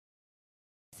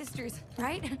sisters,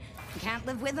 right? Can't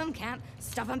live with them, can't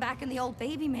stuff them back in the old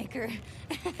baby maker.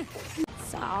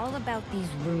 It's all about these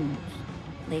runes.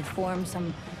 They form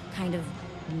some kind of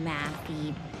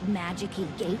mathy, magic-y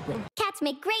gateway. Cats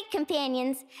make great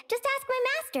companions. Just ask my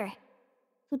master,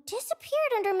 who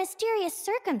disappeared under mysterious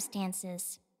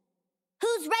circumstances.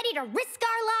 Who's ready to risk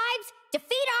our lives,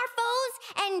 defeat our foes,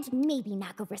 and maybe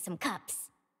knock over some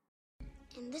cups?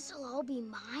 And this'll all be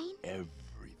mine?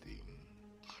 Everything.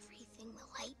 Everything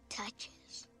the light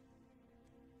touches.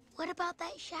 What about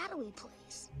that shadowy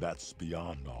place? That's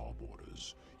beyond our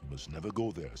borders. You must never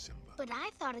go there, Simba. But I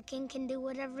thought a king can do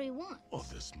whatever he wants. Oh,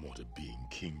 there's more to being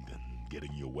king than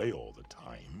getting your way all the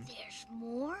time. There's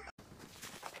more?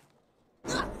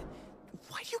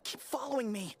 Why do you keep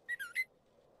following me?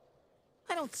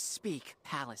 I don't speak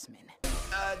palisman.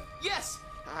 Yes!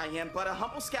 I am but a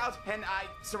humble scout, and I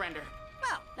surrender.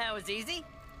 Well, that was easy.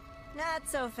 Not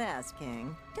so fast,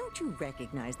 King. Don't you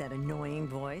recognize that annoying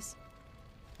voice?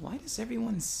 Why does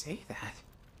everyone say that?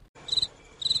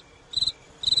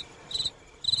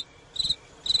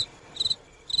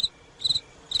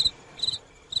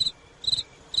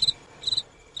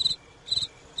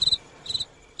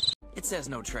 It says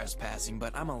no trespassing,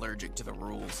 but I'm allergic to the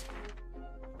rules.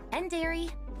 And dairy.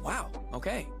 Wow,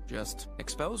 okay, just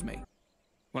expose me.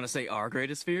 Want to say our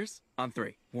greatest fears? On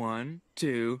 3. 1,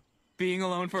 2, being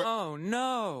alone for— Oh,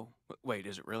 no! Wait,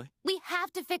 is it really? We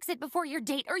have to fix it before your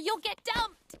date or you'll get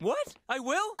dumped! What? I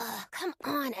will? Come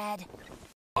on, Ed.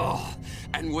 Oh,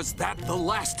 and was that the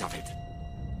last of it?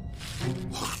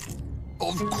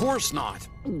 Of course not.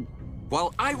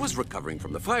 While I was recovering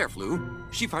from the fire flu,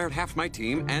 she fired half my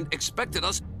team and expected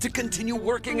us to continue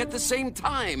working at the same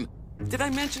time. Did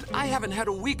I mention I haven't had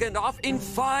a weekend off in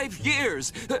 5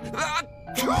 years?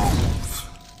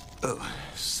 Oh,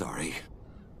 sorry.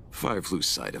 Fire flu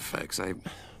side effects. I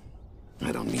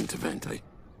don't mean to vent.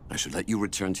 I should let you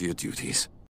return to your duties.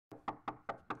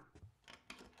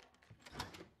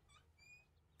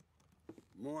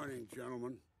 Morning,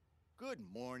 gentlemen. Good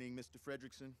morning, Mr.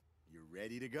 Fredrickson. You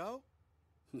ready to go?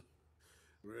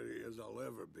 Ready as I'll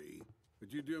ever be.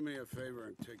 Would you do me a favor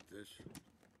and take this?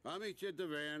 I'll meet you at the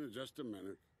van in just a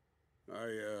minute.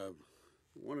 I,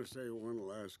 want to say one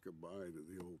last goodbye to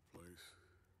the old place.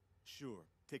 Sure.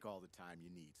 Take all the time you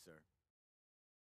need, sir.